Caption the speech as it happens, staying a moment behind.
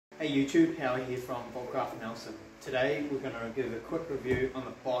Hey YouTube, Howie here from Voltcraft Nelson. Today we're going to give a quick review on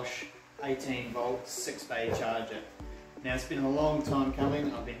the Bosch 18 volt 6-bay charger. Now it's been a long time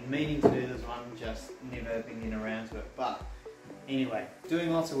coming, I've been meaning to do this one, just never been getting around to it. But anyway,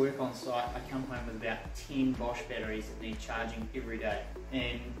 doing lots of work on site, I come home with about 10 Bosch batteries that need charging every day.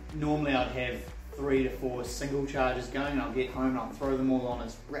 And normally I'd have 3 to 4 single chargers going, and I'll get home and I'll throw them all on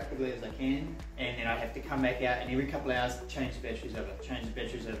as rapidly as I can, and then I'd have to come back out and every couple of hours change the batteries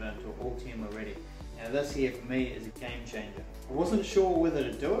over until all 10 were ready. Now this here for me is a game changer. I wasn't sure whether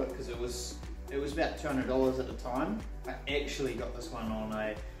to do it because it was about $200 at the time. I actually got this one on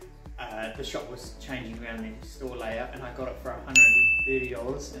the shop was changing around the store layout, and I got it for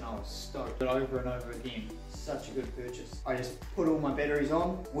 $130 and I was stoked. But over and over again, such a good purchase. I just put all my batteries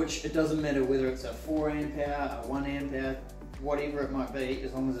on, which it doesn't matter whether it's a 4 amp hour, a 1 amp hour, whatever it might be,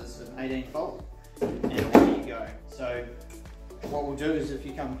 as long as it's an 18 volt, and away you go. So what we'll do is, if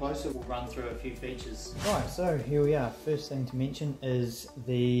you come closer, we'll run through a few features. Right, so here we are. First thing to mention is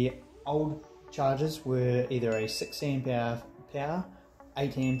the old chargers were either a 6 amp hour power,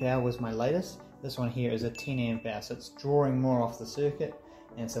 8 amp hour was my latest. This one here is a 10 amp hour, so it's drawing more off the circuit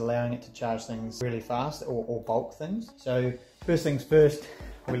and it's allowing it to charge things really fast, or bulk things. So first things first,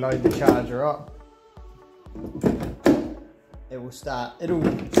 we load the charger up. It'll start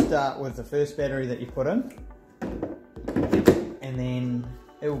with the first battery that you put in, and then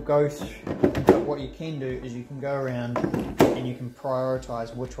it will go through. But what you can do is you can go around and you can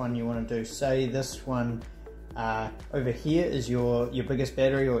prioritize which one you want to do. Say this one over here is your biggest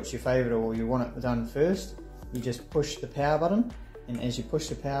battery, or it's your favorite, or you want it done first. You just push the power button, and as you push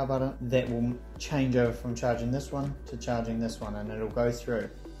the power button, that will change over from charging this one to charging this one, and it'll go through.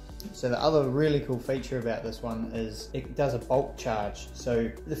 So the other really cool feature about this one is it does a bulk charge. So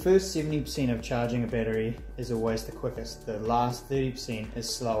the first 70% of charging a battery is always the quickest. The last 30% is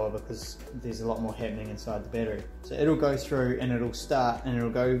slower because there's a lot more happening inside the battery. So it'll go through and it'll start and it'll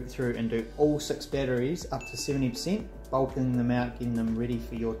go through and do all 6 batteries up to 70%, bulking them out, getting them ready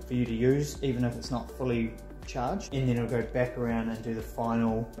for you to use, even if it's not fully charged, and then it'll go back around and do the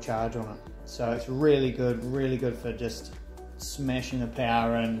final charge on it. So it's really good for just smashing the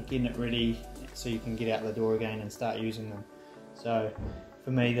power and getting it ready so you can get out the door again and start using them. So for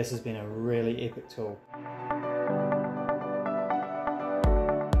me, this has been a really epic tool.